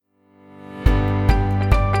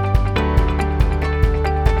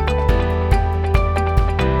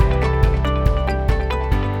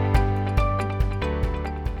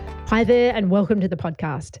Hi there and welcome to the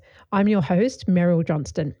podcast. I'm your host, Meryl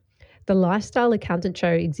Johnston. The Lifestyle Accountant Show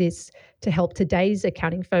exists to help today's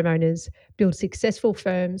accounting firm owners build successful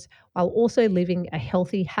firms while also living a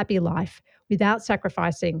healthy, happy life without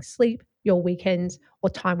sacrificing sleep, your weekends, or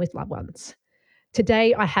time with loved ones.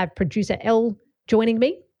 Today, I have producer Elle joining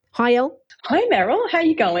me. Hi, Elle. Hi, Meryl. How are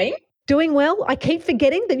you going? Doing well. I keep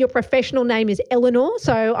forgetting that your professional name is Eleanor,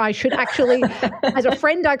 so I should actually, as a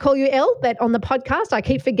friend, I call you Elle, but on the podcast, I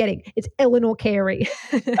keep forgetting. It's Eleanor Carey.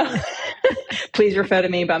 Please refer to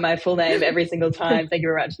me by my full name every single time. Thank you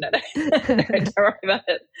very much. No, don't worry about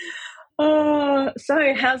it. Oh,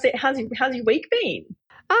 so how's your week been?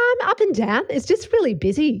 Up and down. It's just really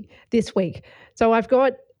busy this week. So I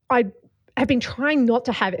have been trying not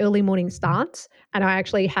to have early morning starts, and I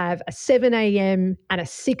actually have a 7 a.m. and a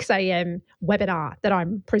 6 a.m. webinar that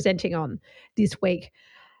I'm presenting on this week.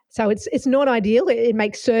 So it's not ideal. It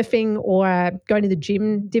makes surfing or going to the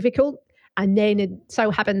gym difficult. And then it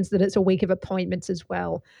so happens that it's a week of appointments as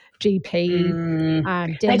well. GP,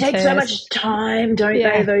 They dentist. take so much time, don't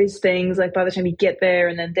Yeah. they, those things? Like by the time you get there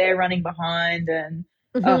and then they're running behind and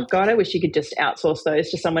oh God, I wish you could just outsource those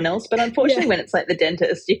to someone else. But unfortunately, when it's like the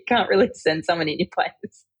dentist, you can't really send someone in your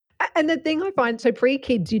place. And the thing I find, so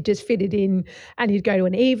pre-kids, you just fit it in and you'd go to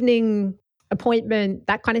an evening appointment,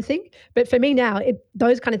 that kind of thing. But for me now,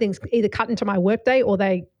 those kind of things either cut into my workday or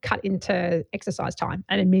they cut into exercise time.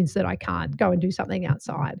 And it means that I can't go and do something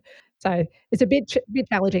outside. So it's a bit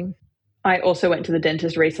challenging. I also went to the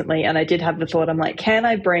dentist recently and I did have the thought, I'm like, can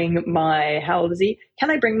I bring how old is he?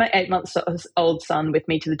 Can I bring my 8-month-old son with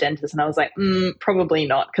me to the dentist? And I was like, probably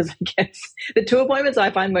not, because I guess the two appointments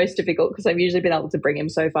I find most difficult, because I've usually been able to bring him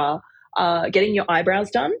so far, getting your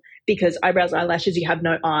eyebrows done, because eyebrows, eyelashes, you have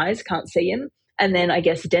no eyes, can't see him. And then I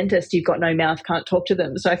guess dentist, you've got no mouth, can't talk to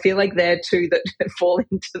them. So I feel like they're two that fall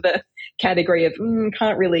into the category of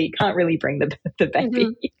can't really bring the baby.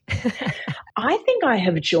 Mm-hmm. I think I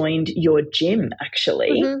have joined your gym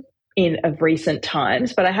actually in of recent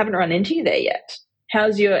times, but I haven't run into you there yet.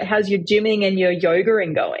 How's your gymming and your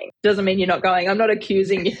yogaing going? Doesn't mean you're not going. I'm not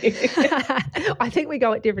accusing you. I think we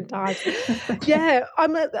go at different times. Yeah,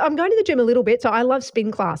 I'm going to the gym a little bit. So I love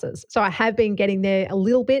spin classes. So I have been getting there a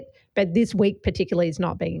little bit, but this week particularly is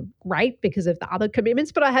not being great because of the other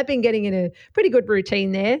commitments. But I have been getting in a pretty good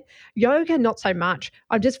routine there. Yoga, not so much.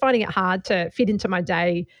 I'm just finding it hard to fit into my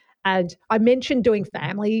day. And I mentioned doing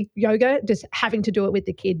family yoga, just having to do it with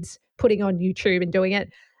the kids, putting on YouTube and doing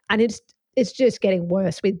it. And it's just getting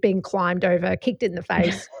worse with being climbed over, kicked in the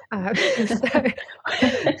face.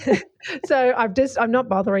 So I'm not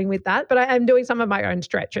bothering with that, but I am doing some of my own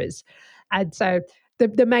stretches. And so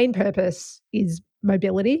the main purpose is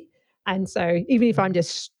mobility. And so even if I'm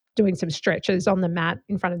just doing some stretches on the mat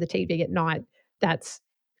in front of the TV at night, that's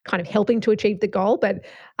kind of helping to achieve the goal. But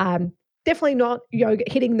definitely not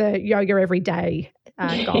hitting the yoga every day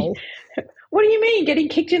goal. What do you mean getting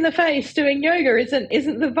kicked in the face doing yoga isn't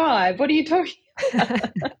the vibe? What are you talking about?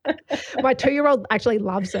 My 2-year-old actually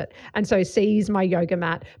loves it and so sees my yoga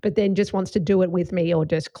mat, but then just wants to do it with me or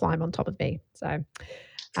just climb on top of me. So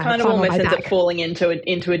it's kind of almost ends up falling into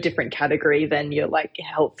a different category than your like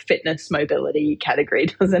health, fitness, mobility category,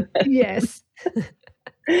 doesn't it? Yes.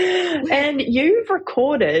 And you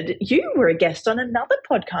were a guest on another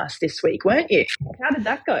podcast this week, weren't you? How did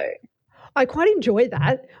that go? I quite enjoy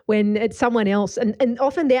that when it's someone else, and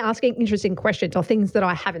often they're asking interesting questions or things that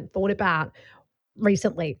I haven't thought about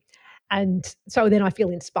recently. And so then I feel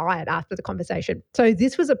inspired after the conversation. So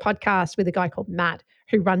this was a podcast with a guy called Matt,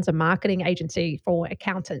 who runs a marketing agency for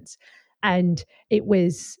accountants. And he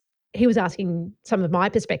was asking some of my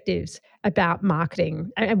perspectives about marketing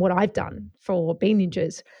and what I've done for Bean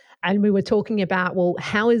Ninjas. And we were talking about, well,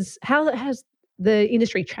 how has the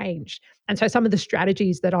industry changed? And so some of the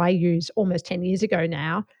strategies that I use almost 10 years ago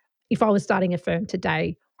now, if I was starting a firm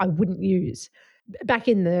today, I wouldn't use. Back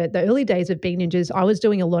in the early days of Bean Ninjas, I was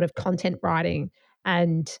doing a lot of content writing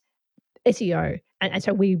and SEO. And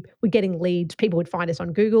so we were getting leads. People would find us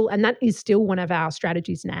on Google. And that is still one of our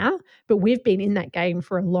strategies now. But we've been in that game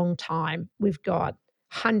for a long time. We've got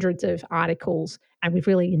hundreds of articles and we've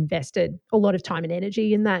really invested a lot of time and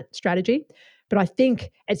energy in that strategy. But I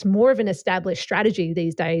think it's more of an established strategy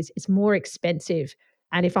these days. It's more expensive.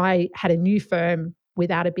 And if I had a new firm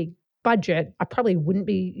without a big budget, I probably wouldn't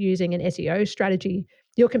be using an SEO strategy.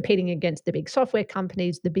 You're competing against the big software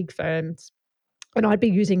companies, the big firms, and I'd be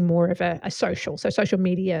using more of a social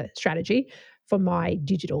media strategy for my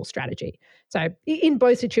digital strategy. So in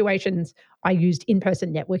both situations, I used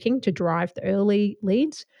in-person networking to drive the early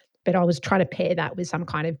leads, but I was trying to pair that with some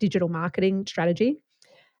kind of digital marketing strategy.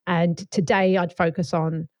 And today I'd focus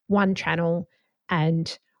on one channel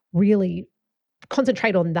and really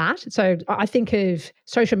concentrate on that. So I think of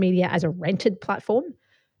social media as a rented platform.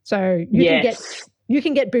 So Yes. you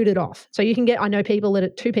can get booted off. So you can get, I know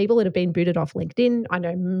two people that have been booted off LinkedIn. I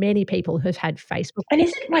know many people who've had Facebook. And are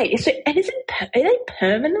they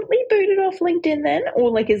permanently booted off LinkedIn then?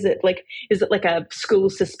 Or is it like a school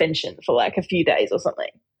suspension for like a few days or something?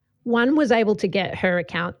 One was able to get her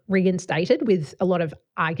account reinstated with a lot of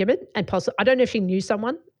argument and I don't know if she knew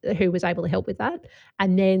someone who was able to help with that.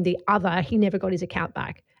 And then the other, he never got his account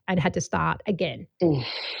back and had to start again. Oof.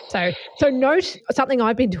 So note, something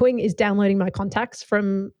I've been doing is downloading my contacts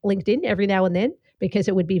from LinkedIn every now and then, because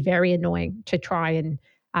it would be very annoying to try and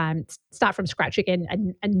start from scratch again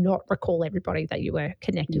and not recall everybody that you were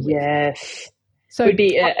connected with. Yes. So It would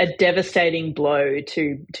be a devastating blow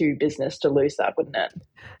to business to lose that, wouldn't it?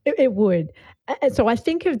 it would. And so I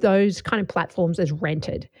think of those kind of platforms as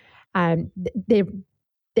rented. They're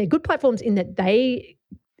good platforms in that they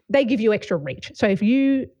give you extra reach. So if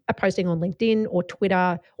you are posting on LinkedIn or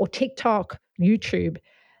Twitter or TikTok, YouTube,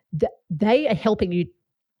 they are helping you.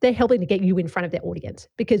 They're helping to get you in front of their audience,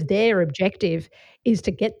 because their objective is to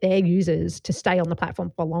get their users to stay on the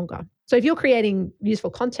platform for longer. So if you're creating useful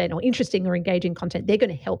content or interesting or engaging content, they're going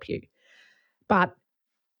to help you. But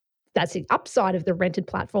that's the upside of the rented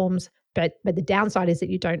platforms. But the downside is that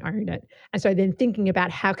you don't own it. And so then thinking about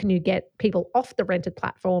how can you get people off the rented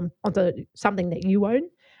platform onto something that you own,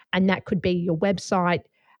 and that could be your website,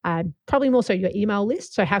 probably more so your email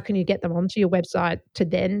list. So how can you get them onto your website to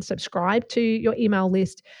then subscribe to your email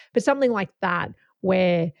list? But something like that,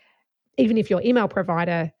 where even if your email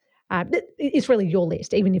provider, it's really your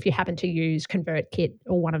list, even if you happen to use ConvertKit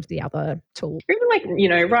or one of the other tools. Or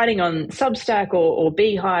even writing on Substack or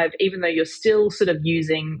Beehive, even though you're still sort of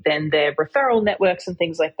using then their referral networks and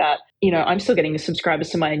things like that. I'm still getting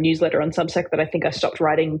subscribers to my newsletter on Substack that I think I stopped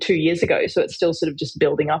writing 2 years ago. So it's still sort of just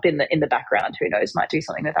building up in the background. Who knows, might do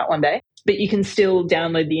something with that one day. But you can still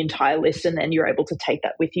download the entire list, and then you're able to take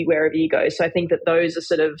that with you wherever you go. So I think that those are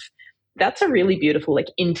sort of, that's a really beautiful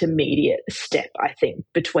intermediate step, I think,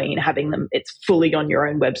 between having them, it's fully on your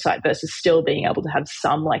own website versus still being able to have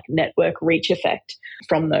some network reach effect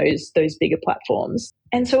from those bigger platforms.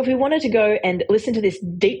 And so if we wanted to go and listen to this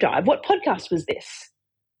deep dive, what podcast was this?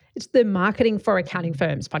 It's the Marketing for Accounting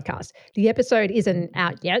Firms podcast. The episode isn't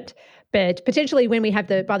out yet, but potentially by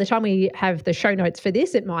the time we have the show notes for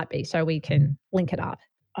this, it might be, so we can link it up.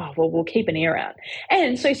 Oh, well, we'll keep an ear out.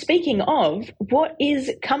 And so speaking of, what is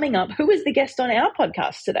coming up? Who is the guest on our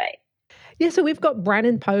podcast today? Yeah, so we've got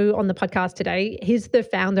Brannon Poe on the podcast today. He's the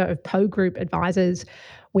founder of Poe Group Advisors,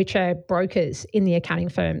 which are brokers in the accounting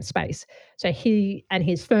firm space. So he and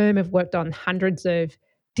his firm have worked on hundreds of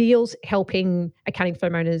deals helping accounting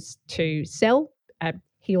firm owners to sell.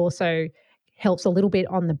 He also helps a little bit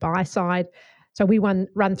on the buy side. So we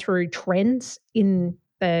run through trends in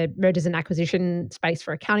the mergers and acquisition space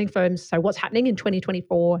for accounting firms. So what's happening in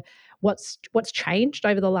 2024, what's changed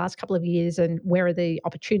over the last couple of years, and where are the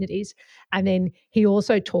opportunities? And then he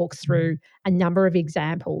also talks through a number of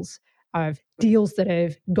examples of deals that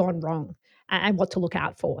have gone wrong and what to look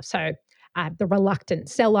out for. So the reluctant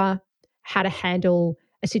seller, how to handle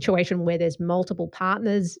a situation where there's multiple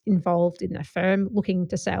partners involved in the firm looking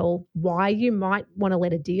to sell, why you might want to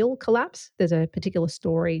let a deal collapse. There's a particular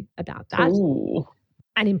story about that. Ooh.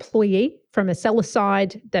 An employee from a seller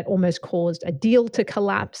side that almost caused a deal to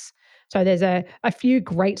collapse. So there's a few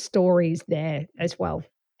great stories there as well.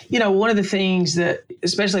 One of the things that,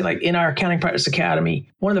 especially in our Accounting Practice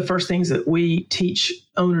Academy, one of the first things that we teach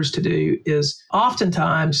owners to do is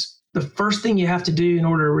oftentimes the first thing you have to do in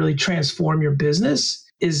order to really transform your business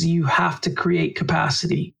is you have to create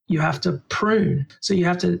capacity. You have to prune. So you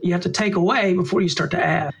have to take away before you start to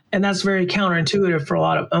add. And that's very counterintuitive for a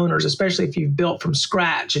lot of owners, especially if you've built from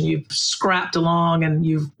scratch and you've scrapped along and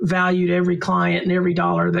you've valued every client and every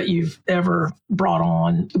dollar that you've ever brought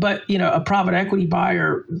on. But, a private equity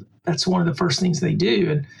buyer, that's one of the first things they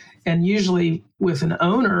do. And usually with an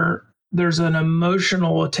owner, there's an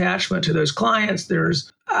emotional attachment to those clients.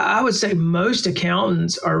 I would say most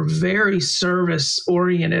accountants are very service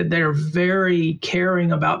oriented. They're very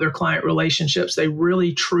caring about their client relationships. They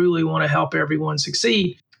really, truly want to help everyone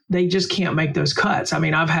succeed. They just can't make those cuts. I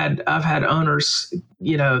mean, I've had owners,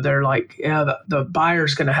 they're like, yeah, the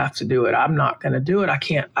buyer's going to have to do it. I'm not going to do it. I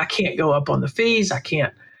can't go up on the fees. I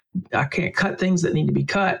can't cut things that need to be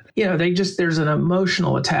cut. There's an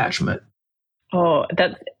emotional attachment. Oh,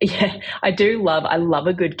 I love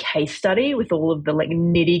a good case study with all of the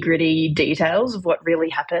nitty gritty details of what really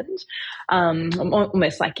happened.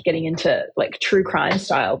 Almost like getting into true crime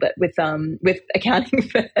style, but with accounting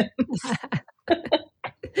firms.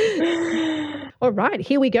 All right,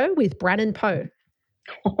 here we go with Brannon Poe.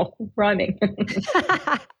 Oh, rhyming.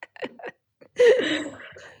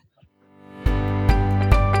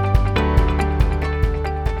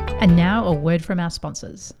 And now a word from our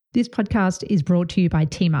sponsors. This podcast is brought to you by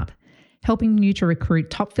TeamUp, helping you to recruit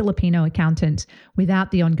top Filipino accountants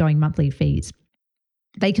without the ongoing monthly fees.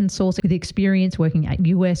 They can source with experience working at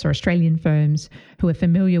US or Australian firms who are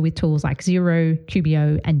familiar with tools like Xero,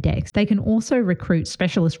 QBO, and Dex. They can also recruit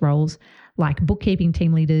specialist roles like bookkeeping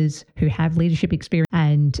team leaders who have leadership experience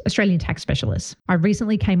and Australian tax specialists. I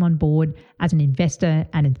recently came on board as an investor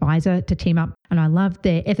and advisor to TeamUp, and I love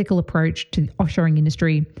their ethical approach to the offshoring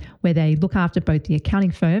industry where they look after both the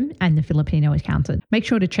accounting firm and the Filipino accountant. Make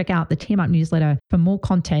sure to check out the TeamUp newsletter for more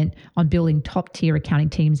content on building top-tier accounting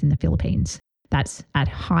teams in the Philippines. That's at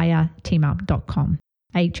hireteamup.com,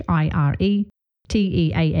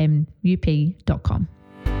 hireteamup.com.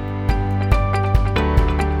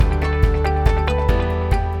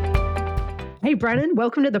 Hey, Brannon,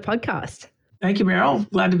 welcome to the podcast. Thank you, Meryl.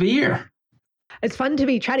 Glad to be here. It's fun to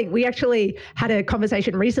be chatting. We actually had a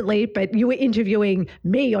conversation recently, but you were interviewing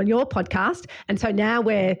me on your podcast. And so now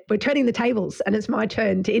we're turning the tables and it's my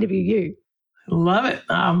turn to interview you. Love it.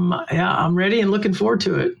 I'm ready and looking forward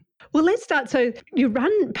to it. Well, let's start. So you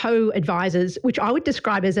run Poe Advisors, which I would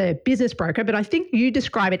describe as a business broker, but I think you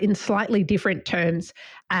describe it in slightly different terms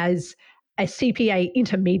as a CPA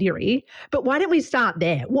intermediary. But why don't we start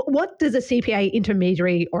there? What does a CPA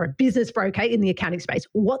intermediary or a business broker in the accounting space,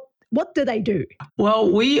 what do they do? Well,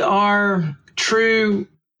 we are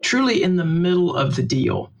truly in the middle of the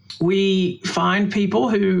deal. We find people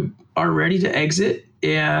who are ready to exit,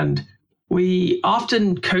 and we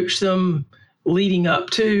often coach them leading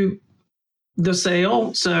up to the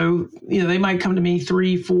sale. So, they might come to me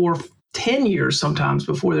 3, 4, 10 years sometimes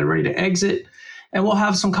before they're ready to exit. And we'll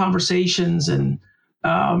have some conversations and,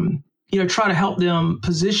 try to help them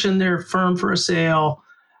position their firm for a sale.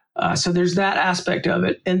 So there's that aspect of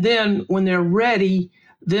it. And then when they're ready,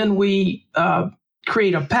 then we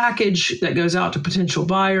create a package that goes out to potential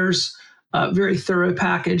buyers, a very thorough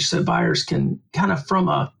package so buyers can kind of from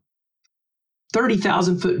a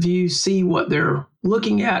 30,000 foot view, see what they're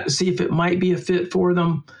looking at, see if it might be a fit for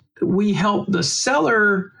them. We help the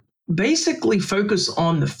seller basically focus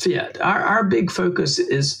on the fit. Our big focus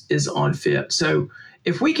is on fit. So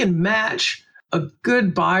if we can match a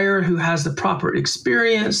good buyer who has the proper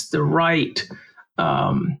experience, the right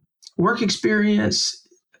work experience,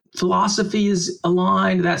 philosophy is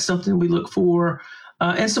aligned, that's something we look for,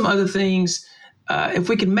 and some other things. If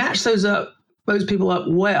we can match those people up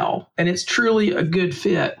well, and it's truly a good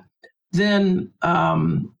fit, then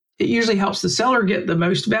it usually helps the seller get the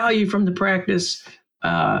most value from the practice.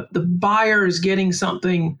 The buyer is getting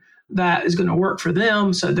something that is going to work for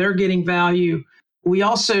them, so they're getting value. We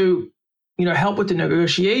also, help with the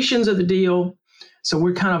negotiations of the deal. So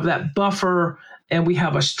we're kind of that buffer, and we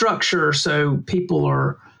have a structure so people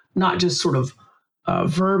are not just sort of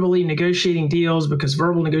verbally negotiating deals, because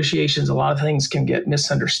verbal negotiations, a lot of things can get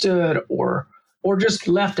misunderstood or just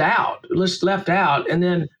left out. And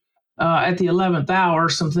then at the 11th hour,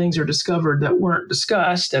 some things are discovered that weren't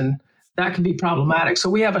discussed, and that can be problematic. So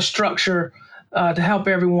we have a structure to help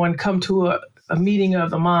everyone come to a meeting of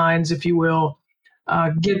the minds, if you will,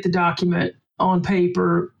 get the document on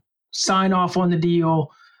paper, sign off on the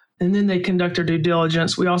deal, and then they conduct their due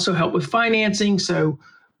diligence. We also help with financing. So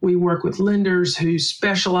we work with lenders who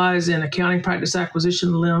specialize in accounting practice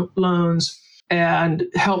acquisition loans and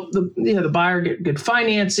help the buyer get good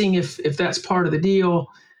financing if that's part of the deal.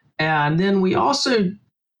 And then we also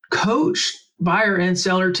coach buyer and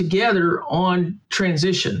seller together on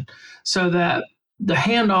transition so that the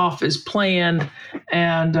handoff is planned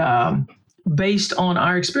and based on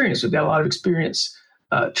our experience. We've got a lot of experience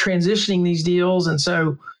transitioning these deals. And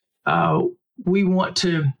so we want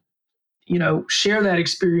to, share that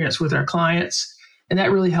experience with our clients, and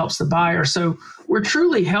that really helps the buyer. So we're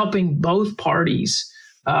truly helping both parties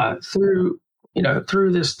through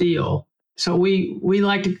this deal. So we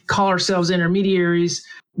like to call ourselves intermediaries,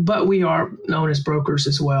 but we are known as brokers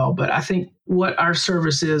as well. But I think what our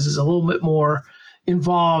service is a little bit more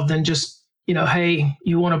involved than just, hey,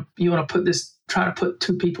 you want to try to put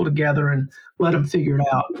two people together and let them figure it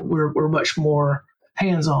out. We're much more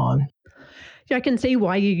hands-on. Yeah, I can see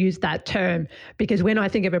why you use that term, because when I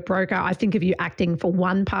think of a broker, I think of you acting for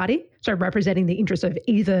one party, so representing the interests of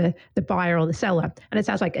either the buyer or the seller. And it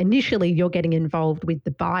sounds like initially you're getting involved with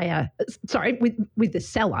with the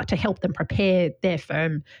seller to help them prepare their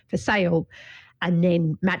firm for sale. and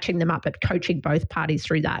then matching them up and coaching both parties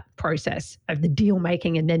through that process of the deal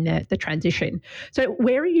making and then the transition. So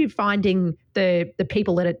where are you finding the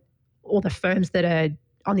people that are, or the firms that are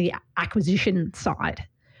on the acquisition side?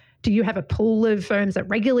 Do you have a pool of firms that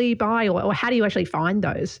regularly buy, or how do you actually find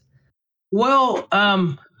those? Well,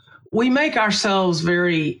 we make ourselves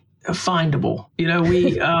very findable.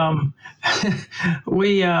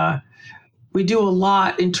 We do a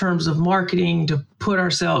lot in terms of marketing to put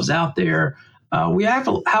ourselves out there. We have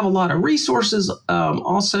a lot of resources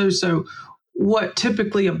also. So what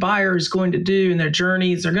typically a buyer is going to do in their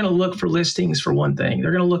journey is they're going to look for listings for one thing.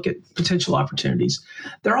 They're going to look at potential opportunities.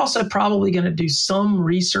 They're also probably going to do some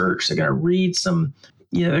research. They're going to read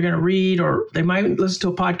they're going to read, or they might listen to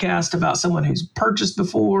a podcast about someone who's purchased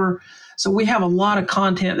before. So we have a lot of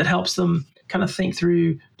content that helps them kind of think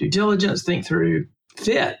through due diligence, think through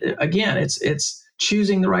fit. Again, it's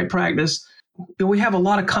choosing the right practice. We have a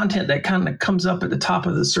lot of content that kind of comes up at the top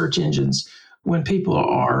of the search engines when people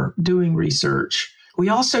are doing research. We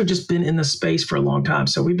also just been in the space for a long time.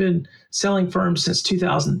 So we've been selling firms since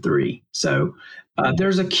 2003. So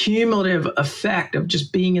there's a cumulative effect of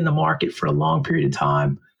just being in the market for a long period of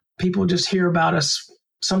time. People just hear about us.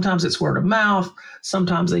 Sometimes it's word of mouth.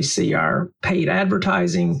 Sometimes they see our paid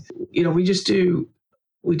advertising. I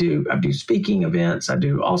do speaking events. I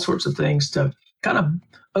do all sorts of things to kind of,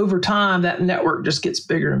 over time, that network just gets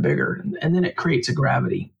bigger and bigger, and then it creates a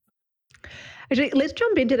gravity. Actually, let's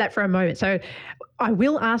jump into that for a moment. So I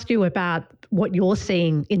will ask you about what you're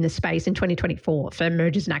seeing in the space in 2024 for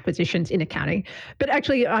mergers and acquisitions in accounting. But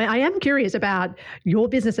actually, I am curious about your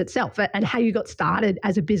business itself and how you got started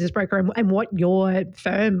as a business broker and what your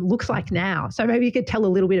firm looks like now. So maybe you could tell a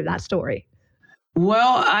little bit of that story.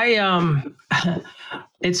 Well,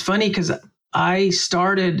 it's funny because I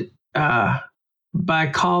started by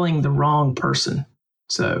calling the wrong person.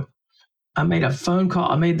 So I made a phone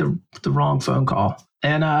call. I made the wrong phone call.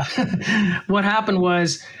 And what happened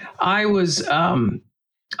was I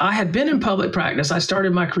had been in public practice. I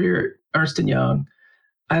started my career at Ernst & Young.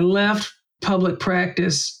 I left public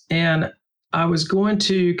practice and I was going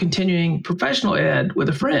to continuing professional ed with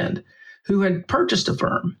a friend who had purchased a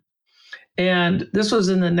firm. And this was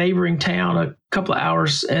in the neighboring town, a couple of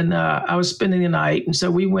hours, and I was spending the night. And so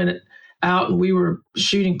we went out and we were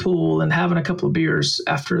shooting pool and having a couple of beers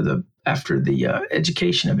after the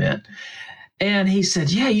education event. And he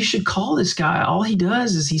said, "Yeah, you should call this guy. All he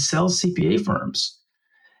does is he sells CPA firms."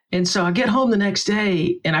 And so I get home the next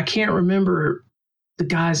day and I can't remember the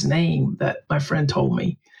guy's name that my friend told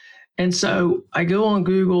me. And so I go on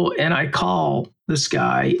Google and I call this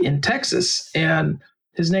guy in Texas, and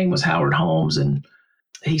his name was Howard Holmes. And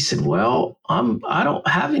he said, "Well, I don't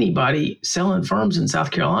have anybody selling firms in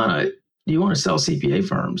South Carolina. Do you want to sell CPA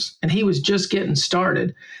firms?" And he was just getting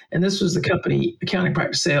started. And this was the company, Accounting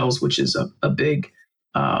Practice Sales, which is a big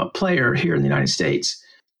player here in the United States.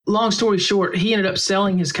 Long story short, he ended up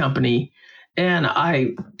selling his company, and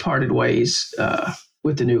I parted ways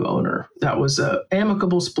with the new owner. That was an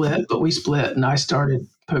amicable split, but we split, and I started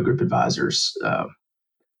Poe Group Advisors.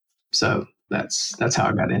 So that's how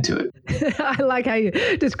I got into it. I like how you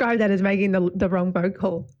describe that as making the wrong phone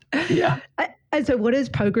call. Yeah. And so what does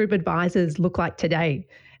Poe Group Advisors look like today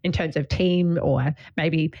in terms of team or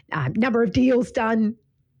maybe number of deals done?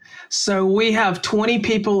 So we have 20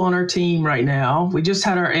 people on our team right now. We just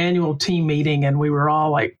had our annual team meeting and we were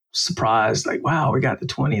all like surprised, like, wow, we got to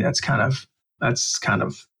 20. That's kind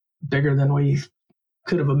of bigger than we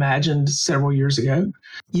could have imagined several years ago.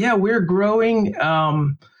 Yeah, we're growing.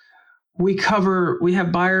 We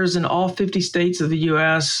have buyers in all 50 states of the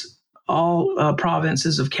U.S., all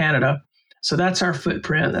provinces of Canada. So that's our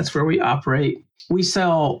footprint. That's where we operate. We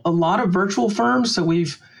sell a lot of virtual firms. So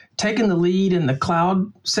we've taken the lead in the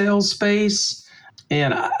cloud sales space.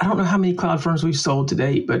 And I don't know how many cloud firms we've sold to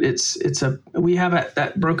date, but we have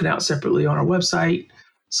that broken out separately on our website.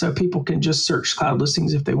 So people can just search cloud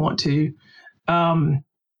listings if they want to.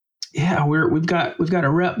 We've got a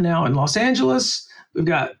rep now in Los Angeles. We've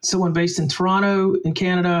got someone based in Toronto in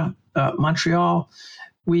Canada, Montreal.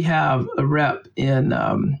 We have a rep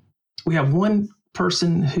we have one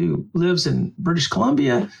person who lives in British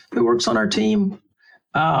Columbia who works on our team.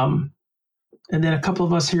 And then a couple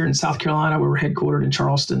of us here in South Carolina, where we're headquartered in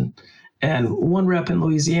Charleston, and one rep in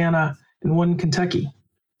Louisiana and one in Kentucky.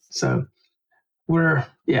 So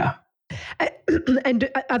yeah. And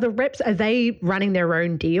are the reps, are they running their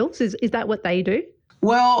own deals? Is that what they do?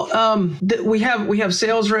 Well, we have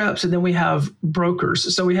sales reps and then we have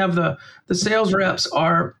brokers. So we have the sales reps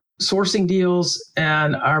are sourcing deals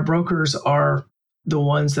and our brokers are the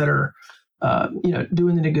ones that are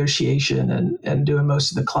doing the negotiation and doing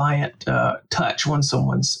most of the client touch when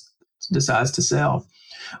someone decides to sell.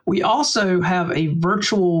 We also have a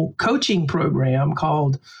virtual coaching program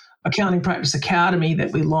called Accounting Practice Academy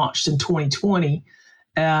that we launched in 2020.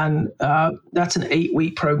 And that's an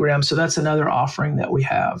 8-week program. So that's another offering that we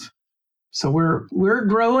have. So we're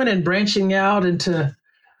growing and branching out into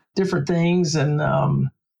different things. And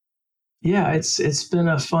it's been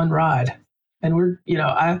a fun ride. And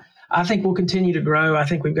I think we'll continue to grow. I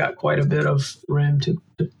think we've got quite a bit of room to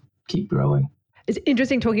keep growing. It's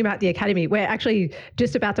interesting talking about the Academy. We're actually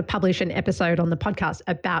just about to publish an episode on the podcast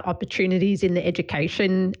about opportunities in the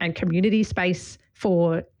education and community space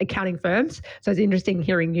for accounting firms. So it's interesting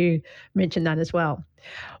hearing you mention that as well.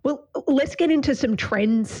 Well, let's get into some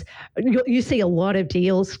trends. You see a lot of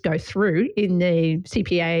deals go through in the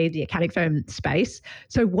CPA, the accounting firm space.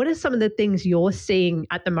 So what are some of the things you're seeing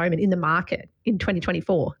at the moment in the market in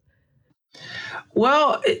 2024?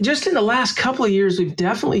 Well, just in the last couple of years, we've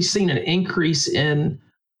definitely seen an increase in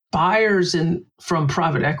buyers from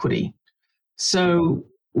private equity. So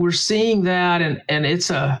we're seeing that, and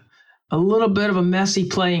it's a little bit of a messy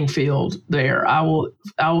playing field there. I will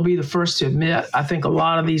be the first to admit, I think a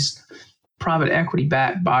lot of these private equity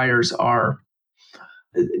backed buyers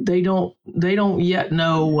they don't yet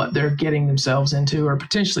know what they're getting themselves into or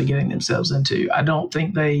potentially getting themselves into. I don't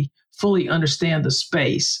think they fully understand the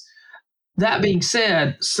space. That being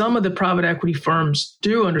said, some of the private equity firms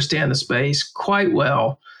do understand the space quite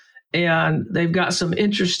well, and they've got some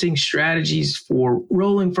interesting strategies for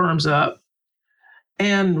rolling firms up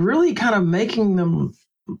and really kind of making them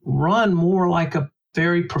run more like a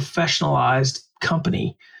very professionalized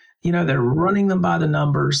company. They're running them by the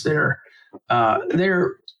numbers. They're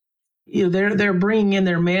bringing in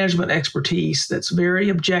their management expertise that's very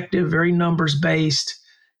objective, very numbers based,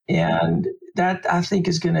 and that I think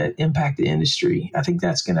is going to impact the industry. I think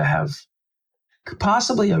that's going to have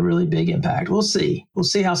possibly a really big impact. We'll see. We'll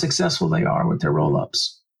see how successful they are with their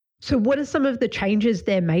roll-ups. So what are some of the changes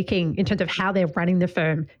they're making in terms of how they're running the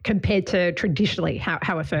firm compared to traditionally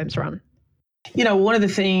how a firm's run? One of the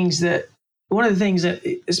things that,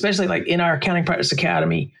 especially like in our Accounting Practice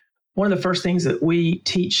Academy, one of the first things that we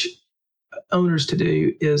teach owners to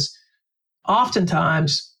do is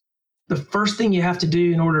oftentimes the first thing you have to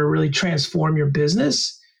do in order to really transform your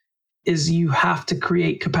business is you have to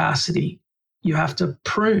create capacity. You have to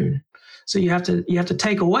prune. So you have to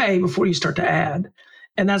take away before you start to add.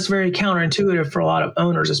 And that's very counterintuitive for a lot of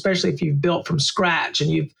owners, especially if you've built from scratch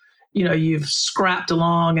and you've scrapped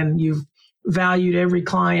along and you've valued every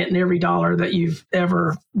client and every dollar that you've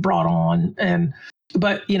ever brought on.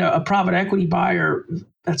 But a private equity buyer,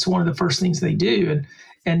 that's one of the first things they do.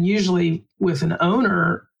 And usually with an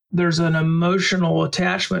owner, there's an emotional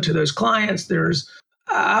attachment to those clients.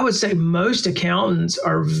 I would say most accountants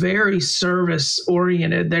are very service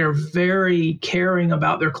oriented. They're very caring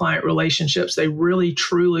about their client relationships. They really,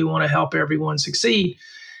 truly want to help everyone succeed.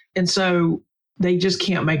 And so they just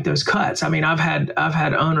can't make those cuts. I mean, I've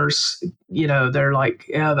had owners, they're like,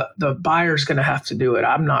 yeah, the buyer's going to have to do it.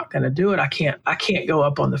 I'm not going to do it. I can't go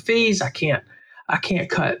up on the fees. I can't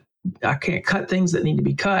cut things that need to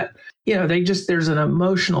be cut. There's an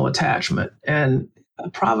emotional attachment, and a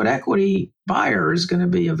private equity buyer is going to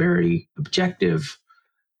be a very objective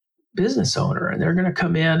business owner, and they're going to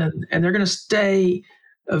come in and they're going to stay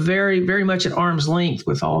very, very much at arm's length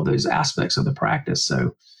with all of those aspects of the practice.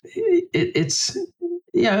 So it's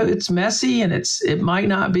messy, and it might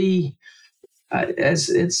not be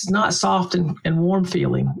it's not soft and warm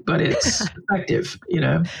feeling, but it's effective,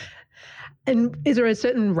 And is there a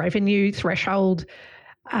certain revenue threshold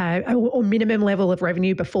or minimum level of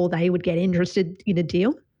revenue before they would get interested in a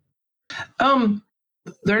deal?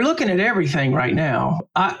 They're looking at everything right now.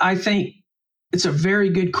 I think it's a very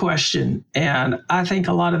good question. And I think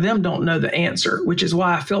a lot of them don't know the answer, which is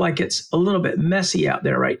why I feel like it's a little bit messy out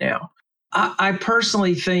there right now. I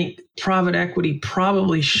personally think private equity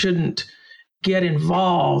probably shouldn't get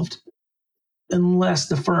involved unless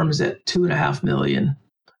the firm's at $2.5 million,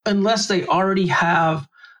 unless they already have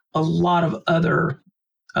a lot of other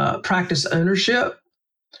practice ownership,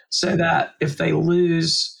 so that if they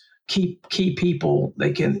lose key people,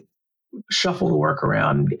 they can shuffle the work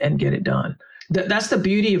around and get it done. That's the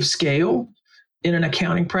beauty of scale in an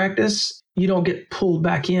accounting practice. You don't get pulled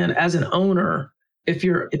back in as an owner. If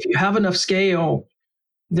you have enough scale,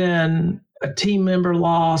 then a team member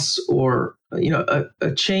loss or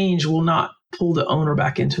a change will not pull the owner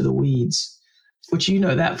back into the weeds, which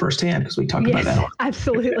that firsthand because we talked about that.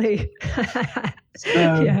 Absolutely.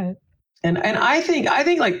 Yeah. And I think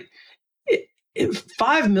like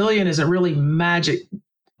 $5 million is a really magic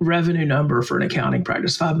revenue number for an accounting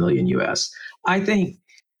practice, 5 million US. I think,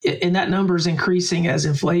 and that number is increasing as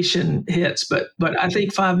inflation hits, but I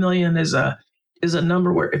think 5 million is a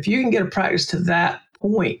number where if you can get a practice to that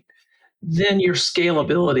point, then your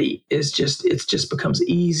scalability it just becomes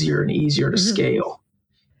easier and easier to scale.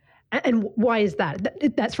 And why is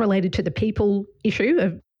that? That's related to the people issue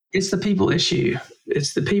of. It's the people issue.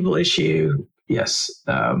 It's the people issue. Yes.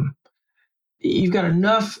 You've got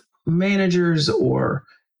enough managers or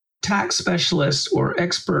tax specialists or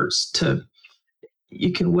experts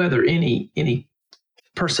you can weather any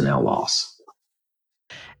personnel loss.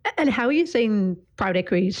 And how are you seeing private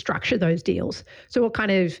equity structure those deals? So what kind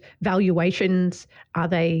of valuations are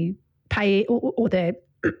they paying or they're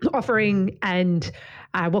offering, and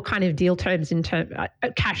what kind of deal terms in terms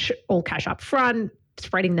cash up front,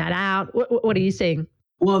 spreading that out? What are you seeing?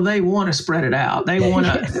 Well, they want to spread it out. They want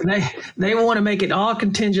to they want to make it all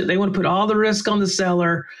contingent. They want to put all the risk on the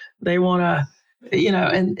seller. They want to,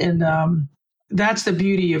 and that's the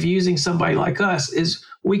beauty of using somebody like us is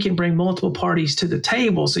we can bring multiple parties to the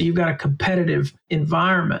table. So you've got a competitive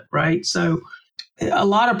environment, right? So a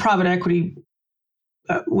lot of private equity,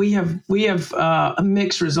 we have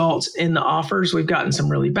mixed results in the offers. We've gotten some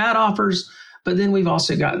really bad offers, but then we've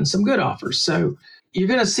also gotten some good offers. So you're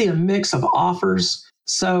going to see a mix of offers.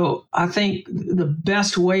 So I think the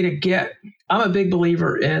best way to I'm a big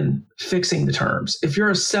believer in fixing the terms. If you're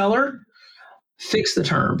a seller, fix the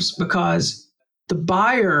terms, because the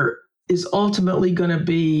buyer is ultimately going to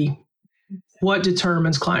be what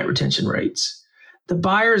determines client retention rates. The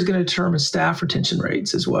buyer is going to determine staff retention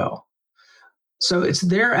rates as well. So it's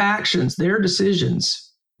their actions, their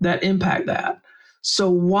decisions that impact that. So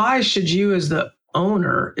why should you as the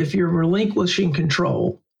owner, if you're relinquishing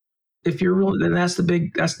control, then that's the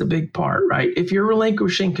big part, right? If you're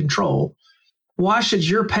relinquishing control, why should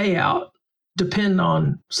your payout depend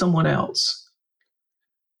on someone else?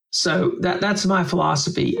 So that's my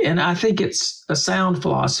philosophy. And I think it's a sound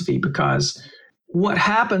philosophy, because what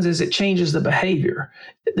happens is it changes the behavior.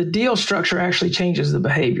 The deal structure actually changes the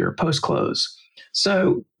behavior post-close.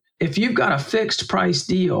 So if you've got a fixed price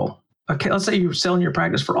deal, okay, let's say you're selling your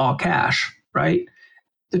practice for all cash, right?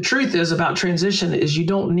 The truth is about transition is you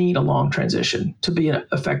don't need a long transition to be an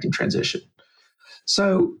effective transition.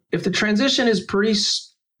 So if the transition is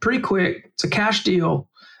pretty quick, it's a cash deal,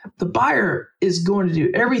 the buyer is going to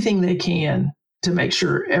do everything they can to make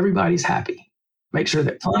sure everybody's happy, make sure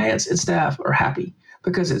that clients and staff are happy,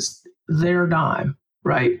 because it's their dime,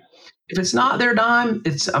 right? If it's not their dime,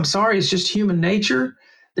 I'm sorry, it's just human nature.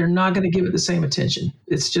 They're not going to give it the same attention.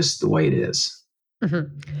 It's just the way it is.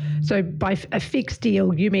 Mm-hmm. So by a fixed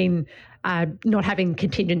deal, you mean not having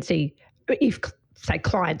contingency if, say,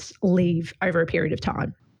 clients leave over a period of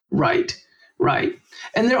time? Right.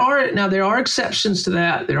 And there are exceptions to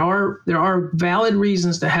that. There are valid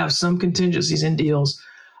reasons to have some contingencies in deals.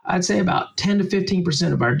 I'd say about 10 to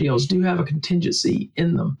 15% of our deals do have a contingency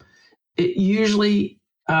in them. It usually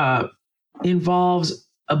involves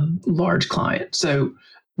a large client. So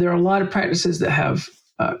there are a lot of practices that have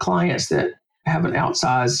clients that have an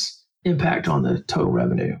outsized impact on the total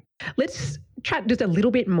revenue. Let's chat just a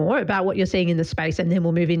little bit more about what you're seeing in the space, and then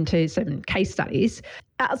we'll move into some case studies.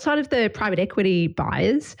 Outside of the private equity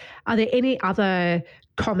buyers, are there any other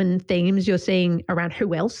common themes you're seeing around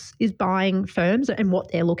who else is buying firms and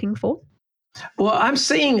what they're looking for? Well, I'm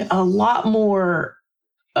seeing a lot more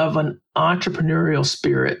of an entrepreneurial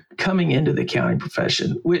spirit coming into the accounting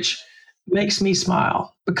profession, which makes me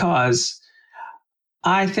smile, because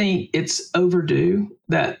I think it's overdue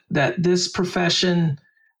that this profession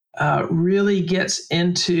really gets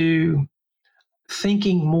into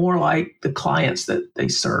thinking more like the clients that they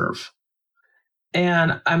serve.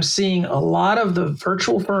 And I'm seeing a lot of the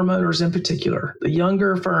virtual firm owners in particular, the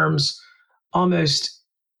younger firms, I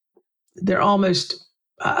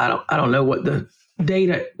don't know what the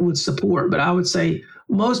data would support, but I would say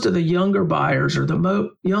most of the younger buyers or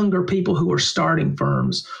the younger people who are starting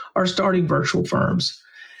firms are starting virtual firms.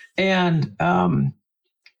 And, I'm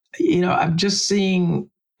just seeing,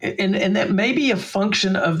 and that may be a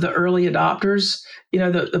function of the early adopters.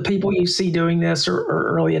 The people you see doing this are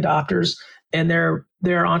early adopters, and they're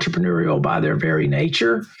entrepreneurial by their very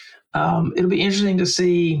nature. It'll be interesting to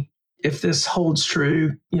see if this holds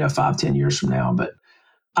true, 5-10 years from now. But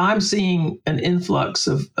I'm seeing an influx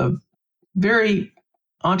of very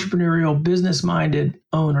entrepreneurial, business-minded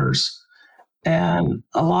owners, and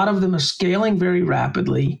a lot of them are scaling very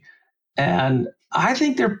rapidly. And I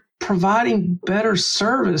think they're providing better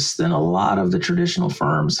service than a lot of the traditional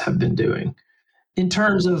firms have been doing in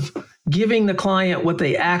terms of giving the client what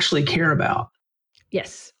they actually care about.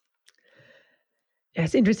 Yes. Yeah,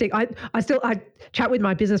 it's interesting. I chat with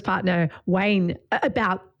my business partner, Wayne,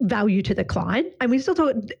 about value to the client. And we still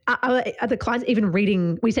talk, are the clients even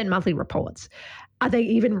reading? We send monthly reports. Are they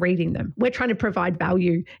even reading them? We're trying to provide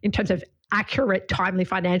value in terms of accurate, timely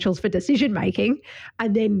financials for decision making.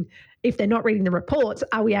 And then if they're not reading the reports,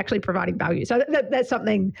 are we actually providing value? So that's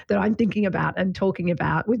something that I'm thinking about and talking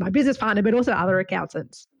about with my business partner, but also other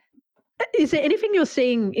accountants. Is there anything you're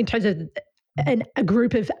seeing in terms of a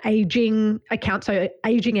group of aging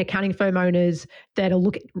accounting firm owners that are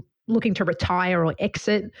looking to retire or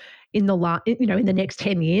exit in the next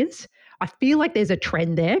 10 years? I feel like there's a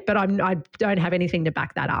trend there, but I don't have anything to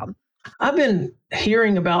back that up. I've been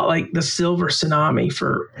hearing about like the silver tsunami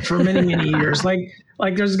for many years. Like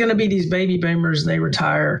there's going to be these baby boomers and they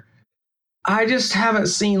retire. I just haven't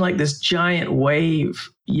seen like this giant wave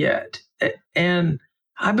yet. And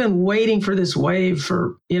I've been waiting for this wave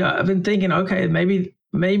I've been thinking, okay, maybe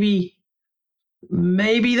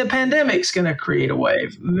the pandemic's going to create a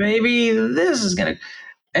wave. Maybe this is going to,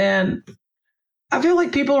 and I feel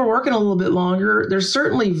like people are working a little bit longer. There's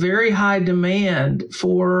certainly very high demand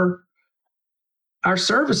for our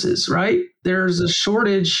services, right? There's a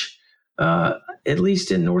shortage, at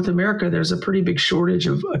least in North America, there's a pretty big shortage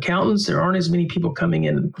of accountants. There aren't as many people coming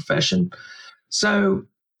into the profession. So,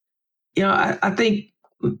 I think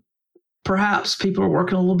perhaps people are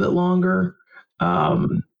working a little bit longer.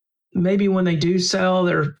 Maybe when they do sell,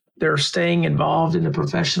 they're staying involved in the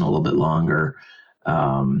profession a little bit longer.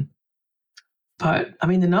 But I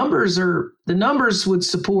mean, the numbers would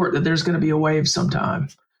support that there's going to be a wave sometime.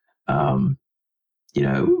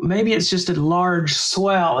 Maybe it's just a large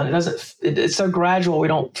swell and it's so gradual we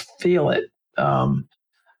don't feel it.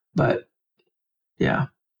 But yeah.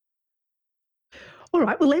 All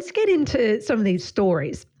right, well, let's get into some of these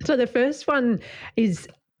stories. So the first one is,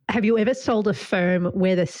 have you ever sold a firm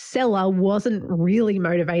where the seller wasn't really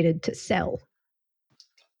motivated to sell?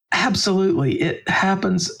 Absolutely. It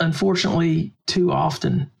happens, unfortunately, too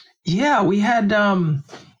often. Yeah, we had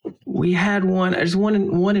one. There's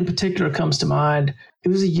one in particular comes to mind. It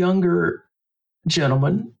was a younger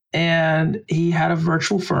gentleman, and he had a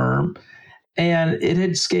virtual firm, and it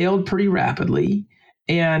had scaled pretty rapidly,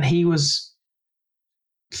 and he was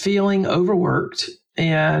feeling overworked,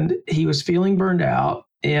 and he was feeling burned out,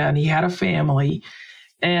 and he had a family,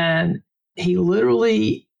 and he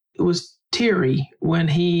literally was teary when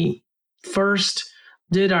he first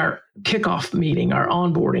did our kickoff meeting, our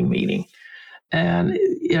onboarding meeting. And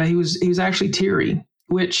he was actually teary,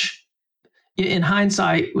 which in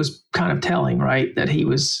hindsight was kind of telling, right? That he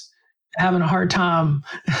was having a hard time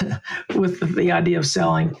with the idea of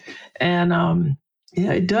selling. And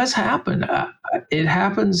it does happen. It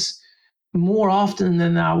happens more often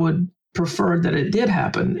than I would prefer that it did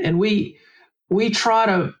happen. And we try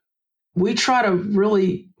to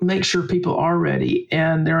really make sure people are ready.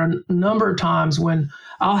 And there are a number of times when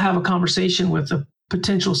I'll have a conversation with a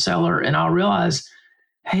potential seller and I'll realize,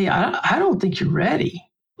 hey, I don't think you're ready.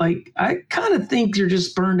 Like, I kind of think you're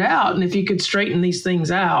just burned out. And if you could straighten these things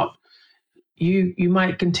out, you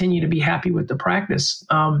might continue to be happy with the practice.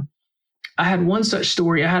 I had one such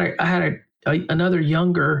story. I had another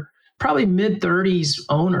younger, probably mid-30s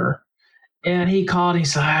owner, and he called and he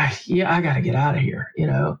said, yeah, I got to get out of here,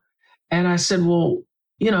 And I said, well,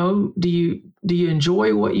 do you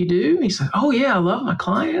enjoy what you do? He said, oh yeah, I love my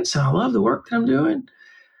clients and I love the work that I'm doing.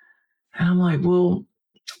 And I'm like, well,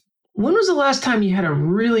 when was the last time you had a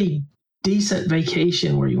really decent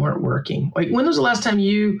vacation where you weren't working? Like, when was the last time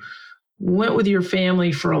you went with your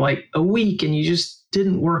family for like a week and you just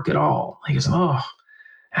didn't work at all? He goes, oh,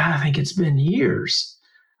 I think it's been years.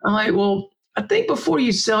 I'm like, well, I think before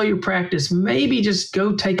you sell your practice, maybe just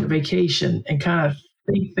go take a vacation and kind of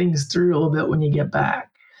think things through a little bit when you get back.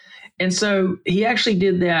 And so he actually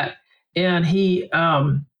did that, and he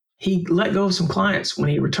let go of some clients when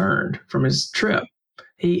he returned from his trip.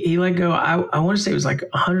 He let go. I want to say it was like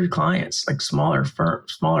 100 clients, like smaller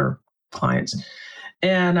clients,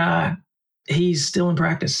 and he's still in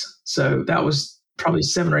practice. So that was probably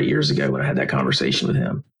 7 or 8 years ago when I had that conversation with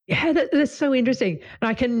him. Yeah, that's so interesting. And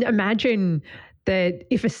I can imagine that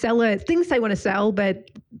if a seller thinks they want to sell, but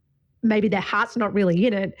maybe their heart's not really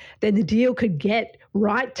in it, then the deal could get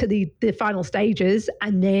right to the final stages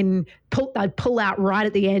and then they'd pull out right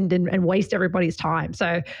at the end and waste everybody's time.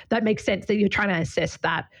 So that makes sense that you're trying to assess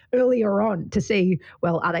that earlier on to see,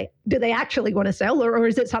 well, do they actually want to sell, or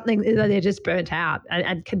is it something that they're just burnt out?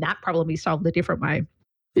 And can that problem be solved a different way?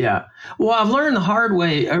 Yeah. Well, I've learned the hard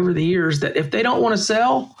way over the years that if they don't want to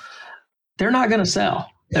sell, they're not going to sell.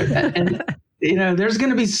 And, there's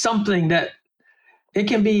going to be something that it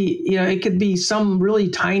can be, it could be some really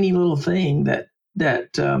tiny little thing that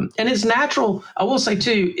and it's natural. I will say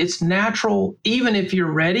too, it's natural, even if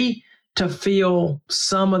you're ready, to feel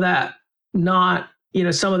some of that, not,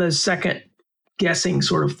 some of those second guessing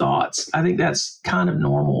sort of thoughts. I think that's kind of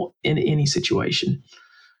normal in any situation.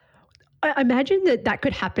 I imagine that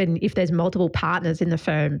could happen if there's multiple partners in the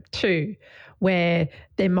firm too, where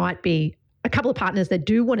there might be a couple of partners that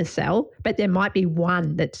do want to sell, but there might be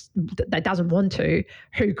one that doesn't want to,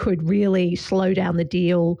 who could really slow down the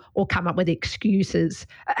deal or come up with excuses.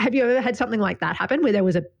 Have you ever had something like that happen, where there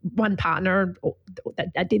was one partner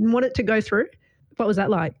that didn't want it to go through? What was that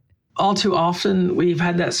like? All too often, we've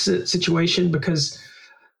had that situation because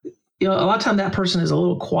a lot of time that person is a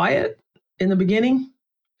little quiet in the beginning,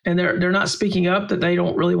 and they're not speaking up that they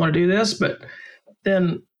don't really want to do this. But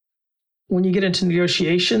then when you get into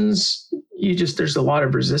negotiations, there's a lot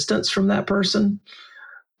of resistance from that person,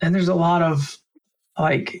 and there's a lot of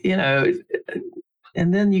and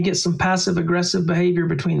then you get some passive aggressive behavior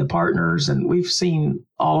between the partners, and we've seen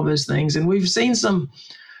all of those things, and we've seen some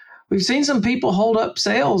people hold up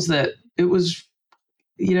sales that it was,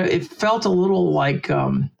 it felt a little like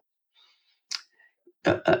a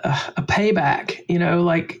payback,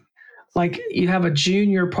 like you have a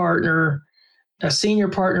junior partner, a senior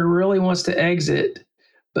partner really wants to exit,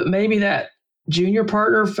 but maybe that junior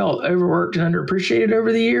partner felt overworked and underappreciated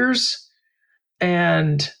over the years.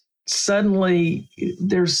 And suddenly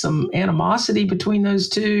there's some animosity between those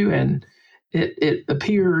two. And it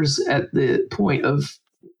appears at the point of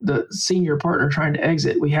the senior partner trying to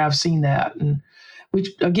exit. We have seen that. And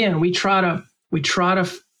we try to,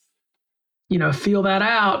 feel that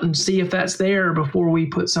out and see if that's there before we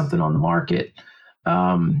put something on the market,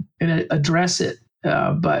 and address it.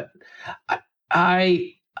 But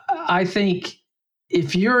I think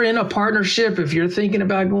if you're in a partnership, if you're thinking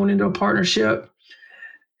about going into a partnership,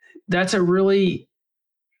 that's a really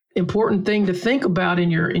important thing to think about in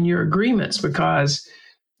your agreements, because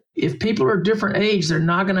if people are different age, they're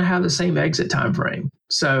not going to have the same exit time frame.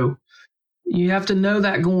 So you have to know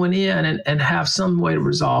that going in and have some way to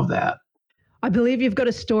resolve that. I believe you've got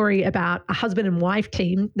a story about a husband and wife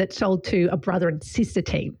team that sold to a brother and sister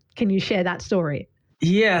team. Can you share that story?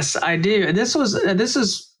 Yes, I do. And this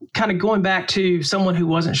is kind of going back to someone who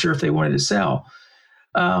wasn't sure if they wanted to sell.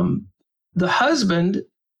 The husband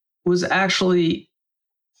was actually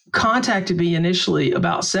contacted me initially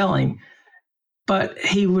about selling, but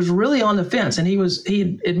he was really on the fence, and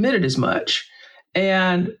he admitted as much.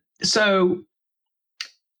 And so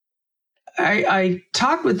I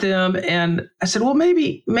talked with them, and I said, well,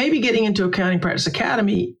 maybe getting into Accounting Practice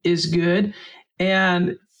Academy is good.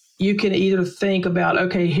 And you can either think about,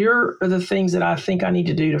 okay, here are the things that I think I need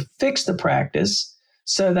to do to fix the practice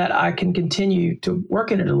so that I can continue to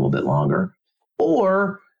work in it a little bit longer.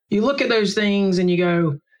 Or you look at those things and you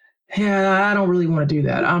go, yeah, I don't really want to do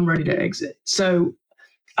that. I'm ready to exit. So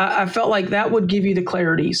I felt like that would give you the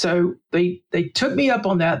clarity. So they took me up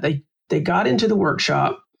on that. They got into the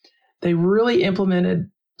workshop. They really implemented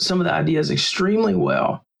some of the ideas extremely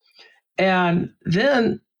well. And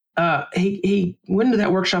then he went into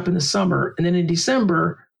that workshop in the summer. And then in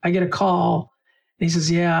December, I get a call. And he says,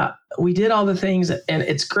 yeah, we did all the things and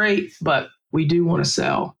it's great, but we do want to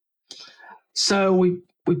sell. So we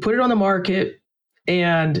put it on the market.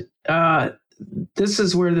 And this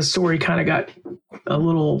is where the story kind of got a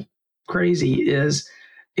little crazy. Is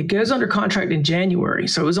it goes under contract in January.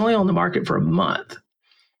 So it was only on the market for a month.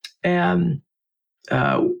 And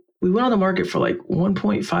we went on the market for like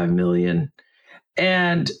 1.5 million.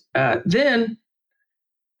 And then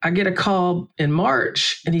I get a call in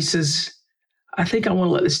March, and he says, I think I want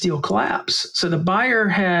to let this deal collapse. So the buyer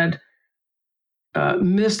had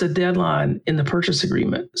missed a deadline in the purchase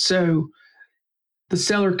agreement, so the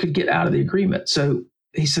seller could get out of the agreement. So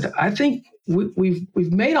he said, I think we've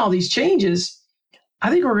made all these changes.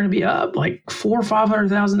 I think we're going to be up like $400,000 or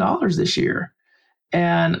 $500,000 this year.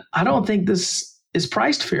 And I don't think this is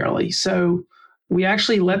priced fairly. So we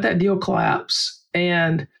actually let that deal collapse,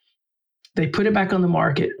 and they put it back on the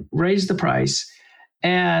market, raised the price.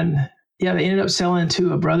 And yeah, they ended up selling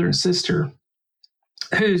to a brother and sister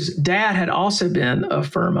whose dad had also been a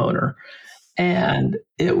firm owner. And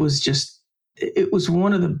it was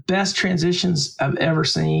one of the best transitions I've ever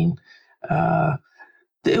seen.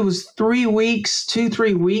 It was 3 weeks,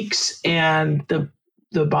 and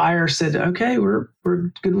the buyer said, okay, we're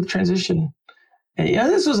good with transition. And yeah,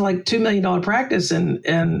 this was like $2 million practice, and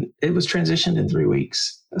it was transitioned in 3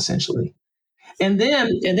 weeks, essentially. And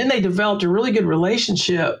then they developed a really good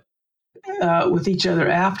relationship with each other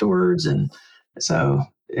afterwards. And so,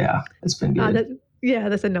 yeah, it's been good.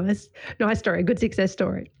 That's a nice story, good success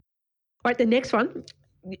story. All right, the next one.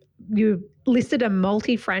 you listed a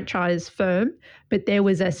multi-franchise firm, but there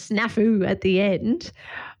was a snafu at the end.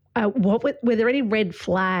 Were there any red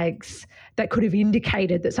flags that could have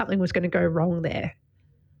indicated that something was going to go wrong there?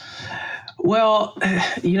 Well,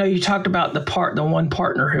 you talked about the one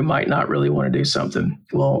partner who might not really want to do something.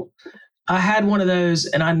 Well, I had one of those,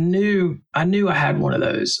 and I knew I had one of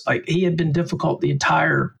those. Like, he had been difficult the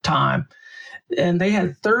entire time, and they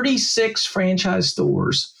had 36 franchise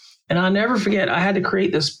stores. And I'll never forget, I had to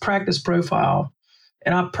create this practice profile,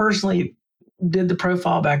 and I personally did the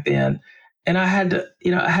profile back then. And I had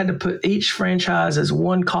to put each franchise as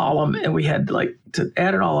one column, and we had to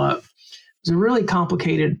add it all up. It was a really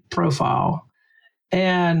complicated profile,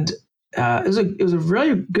 and it was a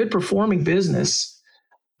really good performing business.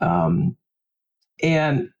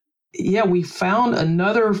 And yeah, we found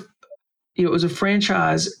another. It was a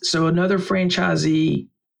franchise, so another franchisee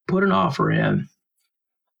put an offer in,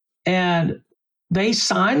 and they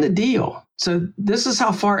signed the deal. So this is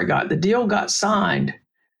how far it got. The deal got signed,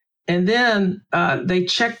 and then they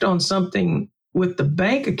checked on something with the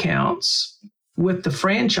bank accounts with the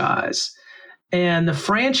franchise, and the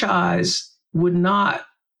franchise would not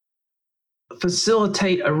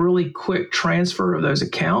facilitate a really quick transfer of those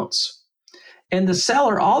accounts. And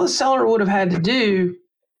all the seller would have had to do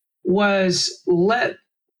was let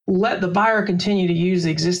the buyer continue to use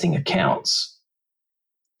the existing accounts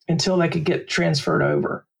until they could get transferred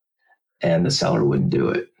over, and the seller wouldn't do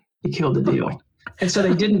it. He killed the deal. And so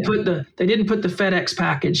they didn't put the FedEx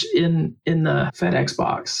package in the FedEx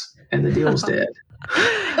box, and the deal was dead.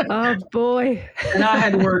 Oh boy. And I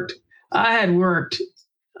had worked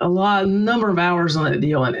a number of hours on that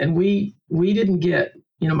deal, and we didn't get,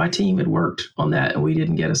 my team had worked on that, and we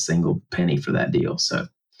didn't get a single penny for that deal. So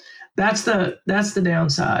that's the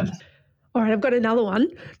downside. All right, I've got another one.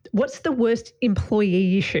 What's the worst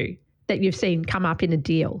employee issue that you've seen come up in a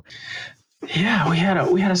deal? Yeah, we had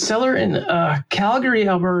a seller in Calgary,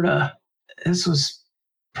 Alberta. This was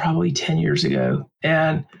probably 10 years ago,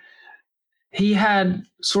 and he had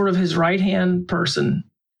sort of his right-hand person,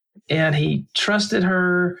 and he trusted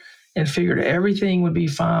her and figured everything would be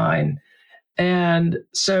fine. And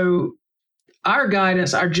so our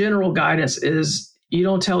general guidance is, you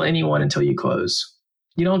don't tell anyone until you close.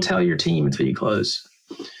 You don't tell your team until you close.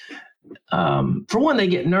 For one, they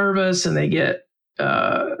get nervous, and they get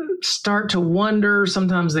start to wonder.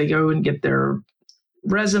 Sometimes they go and get their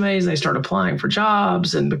resumes, and they start applying for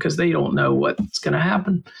jobs, and because they don't know what's going to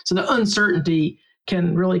happen. So the uncertainty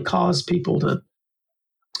can really cause people to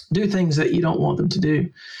do things that you don't want them to do.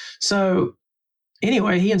 So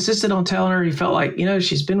anyway, he insisted on telling her. He felt like,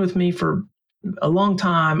 she's been with me for a long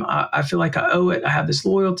time. I feel like I owe it. I have this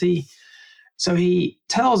loyalty. So he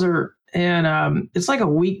tells her, and it's like a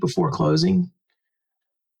week before closing.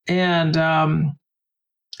 And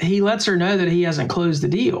he lets her know that he hasn't closed the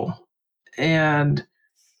deal. And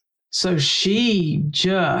so she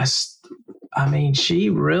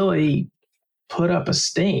really put up a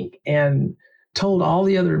stink and told all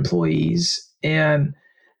the other employees. And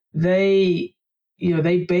they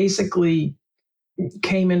basically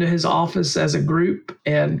came into his office as a group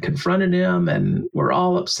and confronted him, and were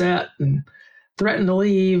all upset and threatened to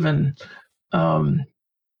leave. And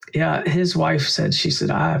his wife said,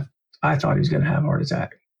 I thought he was going to have a heart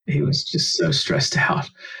attack. He was just so stressed out.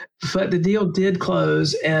 But the deal did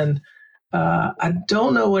close, and I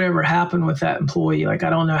don't know whatever happened with that employee. I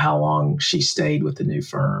don't know how long she stayed with the new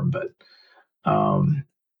firm, but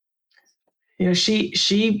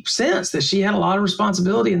she sensed that she had a lot of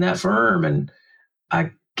responsibility in that firm, and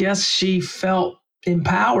I guess she felt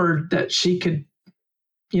empowered that she could,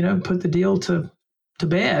 put the deal to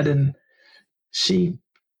bed, and she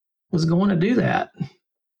was going to do that.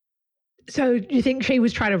 So do you think she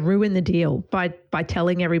was trying to ruin the deal by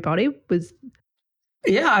telling everybody?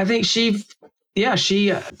 Yeah, I think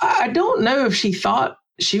I don't know if she thought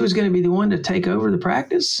she was going to be the one to take over the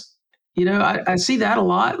practice. I see that a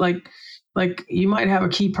lot. Like you might have a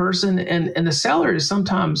key person, and the seller is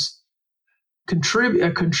sometimes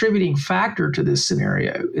a contributing factor to this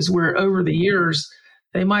scenario, is where over the years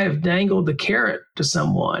they might have dangled the carrot to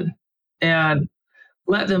someone and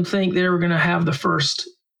let them think they were going to have the first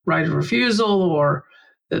right of refusal, or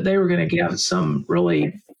that they were going to get some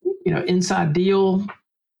really, inside deal.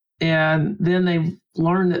 And then they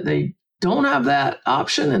learn that they don't have that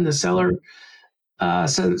option, and the seller,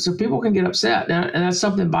 so people can get upset. And that's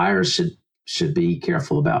something buyers should be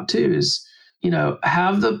careful about too, is,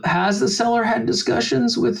 has the seller had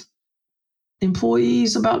discussions with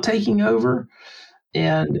employees about taking over?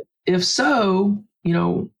 And if so,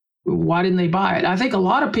 why didn't they buy it? I think a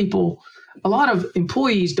lot of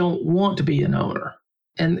employees don't want to be an owner.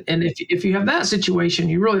 And if you have that situation,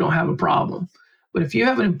 you really don't have a problem. But if you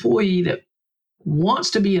have an employee that wants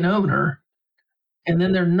to be an owner and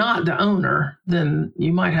then they're not the owner, then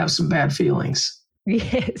you might have some bad feelings.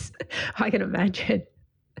 Yes, I can imagine.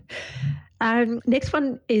 Next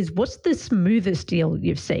one is, what's the smoothest deal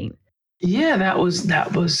you've seen? Yeah, that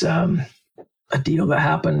was a deal that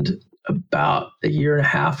happened about a year and a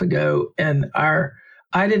half ago, and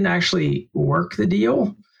I didn't actually work the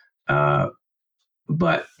deal,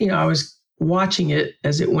 but I was watching it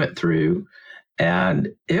as it went through, and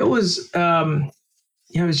it was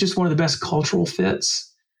it was just one of the best cultural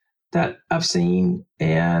fits that I've seen,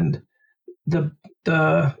 and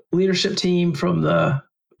the leadership team from the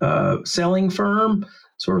selling firm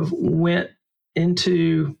sort of went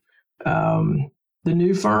into the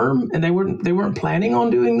new firm, and they weren't planning on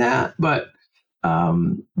doing that, but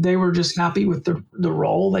they were just happy with the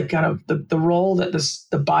role. They kind of the role that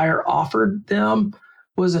the buyer offered them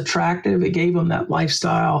was attractive. It gave them that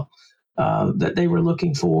lifestyle that they were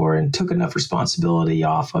looking for, and took enough responsibility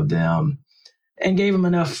off of them, and gave them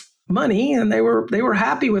enough money, and they were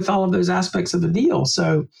happy with all of those aspects of the deal.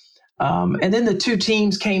 So, and then the two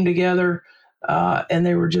teams came together, and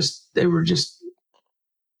they were just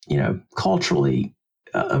culturally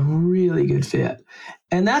a really good fit.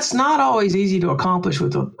 And that's not always easy to accomplish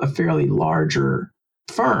with a fairly larger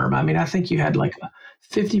firm. I mean, I think you had like a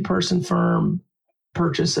 50-person firm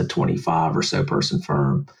purchase a 25 or so person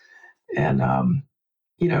firm. And,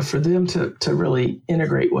 for them to really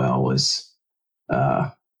integrate well was,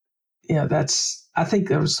 I think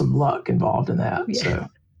there was some luck involved in that. Yeah. So.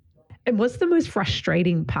 And what's the most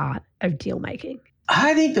frustrating part of deal making?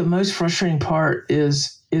 I think the most frustrating part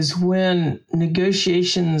is when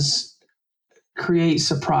negotiations create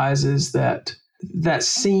surprises that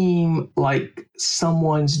seem like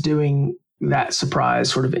someone's doing that surprise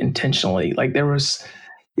sort of intentionally. Like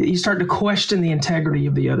you start to question the integrity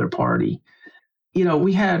of the other party.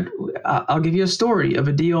 We had, I'll give you a story of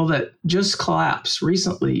a deal that just collapsed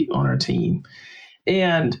recently on our team.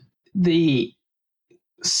 And the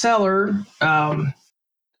seller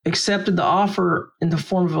accepted the offer in the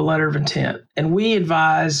form of a letter of intent. And we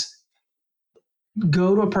advise,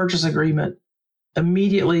 go to a purchase agreement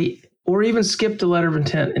immediately, or even skip the letter of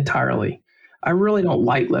intent entirely. I really don't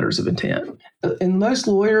like letters of intent. And most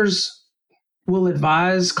lawyers will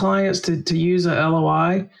advise clients to use a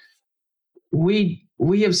LOI. We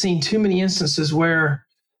have seen too many instances where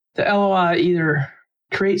the LOI either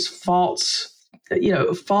creates false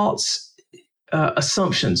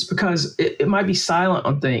assumptions, because it might be silent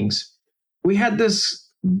on things. We had this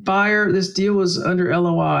buyer, this deal was under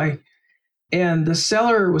LOI, and the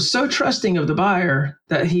seller was so trusting of the buyer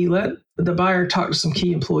that he let the buyer talk to some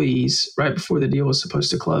key employees right before the deal was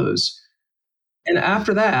supposed to close. And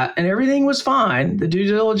after that, and everything was fine, the due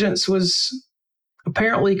diligence was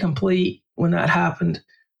apparently complete when that happened.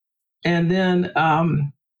 And then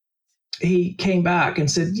he came back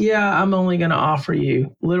and said, yeah, I'm only going to offer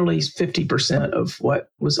you literally 50% of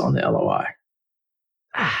what was on the LOI.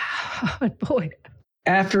 Oh, boy.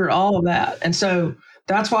 After all of that. And so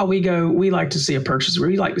that's why we like to see a purchase.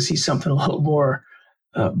 We like to see something a little more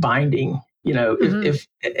binding, mm-hmm.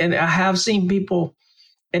 And I have seen people,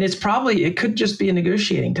 and it could just be a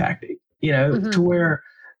negotiating tactic, mm-hmm. to where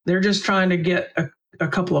they're just trying to get a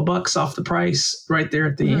couple of bucks off the price right there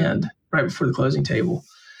at the mm-hmm. end, right before the closing table.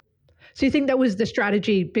 So you think that was the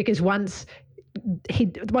strategy, because once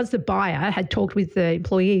the buyer had talked with the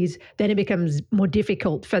employees, then it becomes more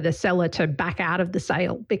difficult for the seller to back out of the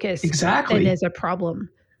sale, because exactly. then there's a problem.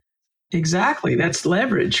 Exactly. That's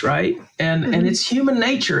leverage, right? And mm-hmm. and it's human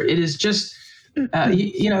nature. It is just, and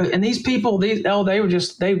these people, they fell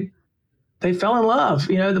in love.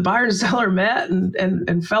 The buyer and seller met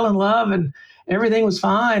and fell in love, and everything was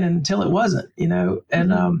fine until it wasn't, and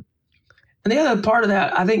mm-hmm. And the other part of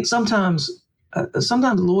that, I think sometimes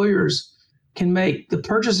lawyers can make the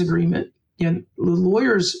purchase agreement. The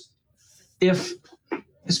lawyers,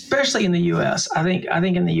 especially in the U.S., I think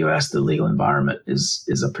in the U.S. the legal environment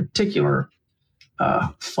is a particular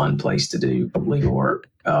fun place to do legal work.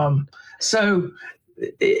 So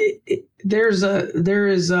there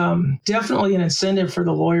is definitely an incentive for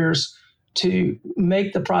the lawyers to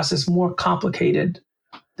make the process more complicated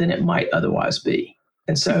than it might otherwise be.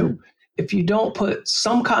 And so mm-hmm. if you don't put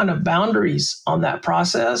some kind of boundaries on that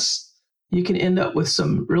process, you can end up with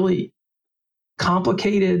some really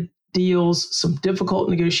complicated deals, some difficult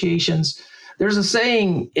negotiations. There's a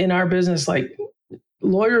saying in our business, like,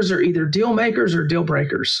 lawyers are either deal makers or deal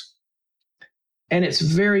breakers. And it's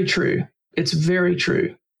very true. It's very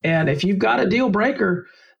true. And if you've got a deal breaker,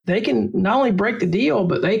 they can not only break the deal,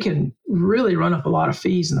 but they can really run up a lot of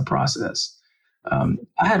fees in the process. I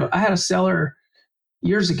had a seller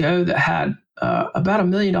years ago that had about $1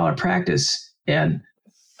 million practice, and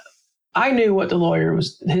I knew what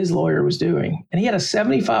his lawyer was doing, and he had a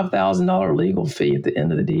 $75,000 legal fee at the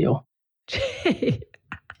end of the deal.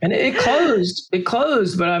 And it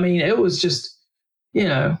closed, but I mean, it was just,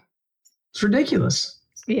 it's ridiculous.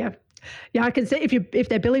 Yeah. Yeah, I can see if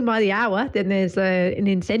they're billing by the hour, then there's an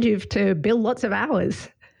incentive to bill lots of hours.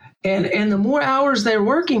 And the more hours they're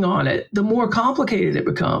working on it, the more complicated it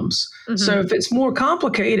becomes. Mm-hmm. So if it's more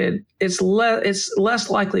complicated, it's less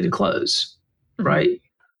likely to close, mm-hmm. right?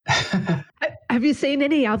 Have you seen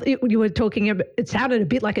any other? You were talking about, it sounded a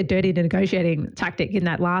bit like a dirty negotiating tactic in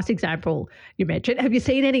that last example you mentioned. Have you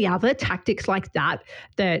seen any other tactics like that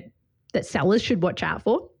sellers should watch out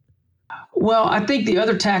for? Well, I think the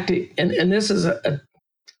other tactic, and this is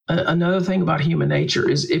another thing about human nature,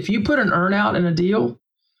 is if you put an earnout in a deal.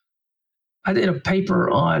 I did a paper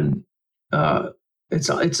on it's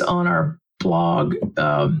on our blog,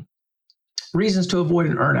 reasons to avoid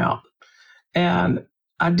an earnout, and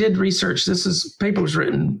I did research. Paper was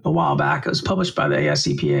written a while back. It was published by the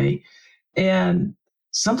AICPA, and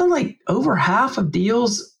something like over half of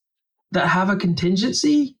deals that have a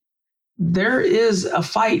contingency, there is a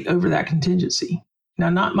fight over that contingency. Now,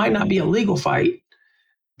 might not be a legal fight,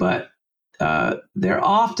 but they're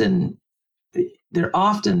often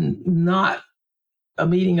not a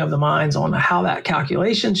meeting of the minds on how that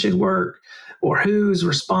calculation should work or who's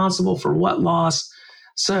responsible for what loss.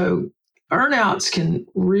 So earnouts can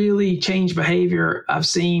really change behavior. I've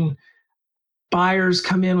seen buyers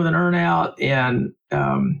come in with an earnout and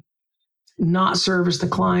not service the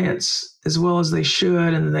clients as well as they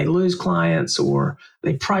should, and then they lose clients, or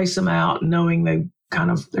they price them out knowing they're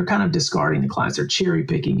kind of discarding the clients. They're cherry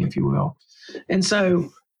picking, if you will. And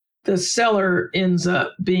so the seller ends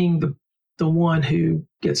up being the one who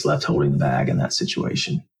gets left holding the bag in that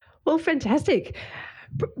situation. Well, fantastic.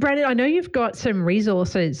 Brannon, I know you've got some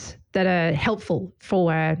resources that are helpful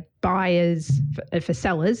for buyers, for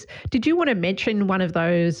sellers. Did you want to mention one of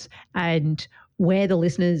those and where the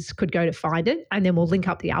listeners could go to find it? And then we'll link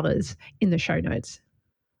up the others in the show notes.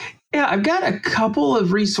 Yeah, I've got a couple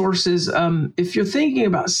of resources. If you're thinking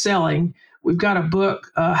about selling, we've got a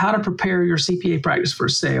book, How to Prepare Your CPA Practice for a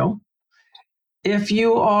Sale. If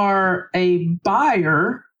you are a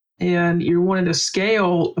buyer and you're wanting to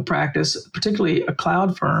scale a practice, particularly a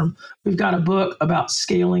cloud firm, we've got a book about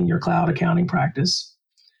scaling your cloud accounting practice.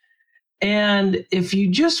 And if you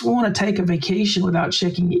just want to take a vacation without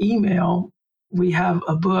checking email, we have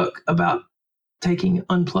a book about taking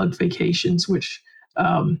unplugged vacations, which,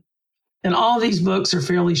 and all of these books are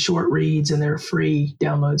fairly short reads, and they're free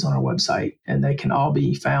downloads on our website, and they can all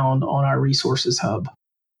be found on our resources hub.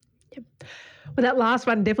 Yep. Well, that last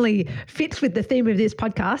one definitely fits with the theme of this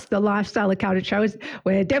podcast, the Lifestyle Accountant Show.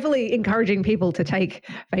 We're definitely encouraging people to take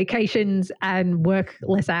vacations and work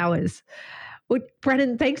less hours. Well,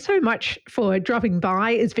 Brannon, thanks so much for dropping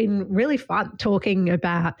by. It's been really fun talking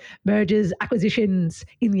about mergers, acquisitions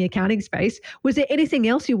in the accounting space. Was there anything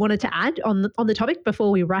else you wanted to add on the topic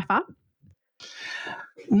before we wrap up?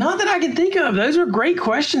 Not that I can think of. Those are great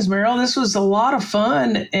questions, Meryl. This was a lot of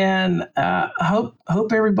fun, and I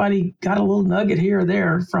hope everybody got a little nugget here or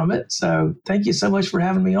there from it. So thank you so much for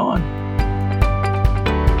having me on.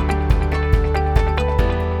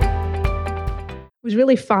 It was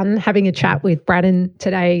really fun having a chat with Brannon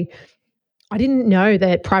today. I didn't know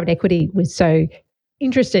that private equity was so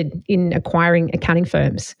interested in acquiring accounting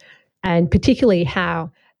firms, and particularly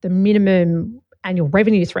how the minimum annual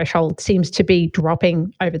revenue threshold seems to be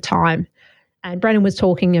dropping over time. And Brannon was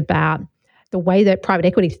talking about the way that private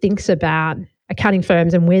equity thinks about accounting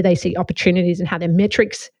firms and where they see opportunities and how they're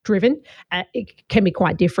metrics driven. It can be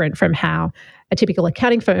quite different from how a typical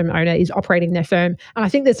accounting firm owner is operating their firm. And I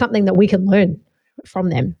think there's something that we can learn from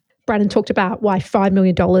them. Brannon talked about why $5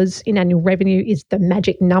 million in annual revenue is the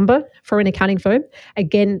magic number for an accounting firm.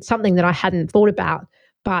 Again, something that I hadn't thought about,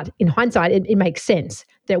 but in hindsight, it makes sense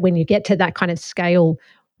that when you get to that kind of scale,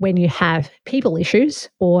 when you have people issues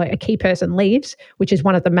or a key person leaves, which is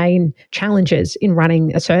one of the main challenges in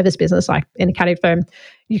running a service business like an accounting firm,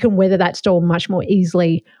 you can weather that storm much more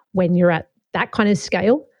easily when you're at that kind of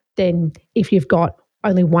scale than if you've got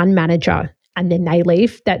only one manager and then they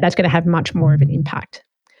leave. That's going to have much more of an impact.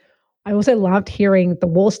 I also loved hearing the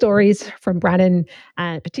war stories from Brannon,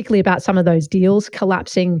 particularly about some of those deals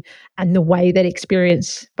collapsing and the way that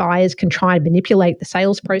experienced buyers can try and manipulate the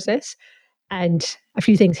sales process. And a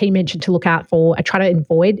few things he mentioned to look out for are try to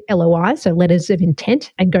avoid LOIs, so letters of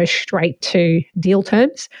intent, and go straight to deal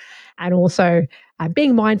terms. And also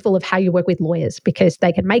being mindful of how you work with lawyers, because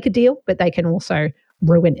they can make a deal, but they can also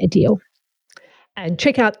ruin a deal. And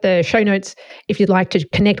check out the show notes if you'd like to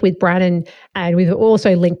connect with Brannon. And we've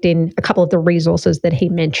also linked in a couple of the resources that he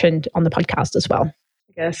mentioned on the podcast as well.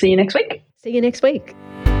 See you next week. See you next week.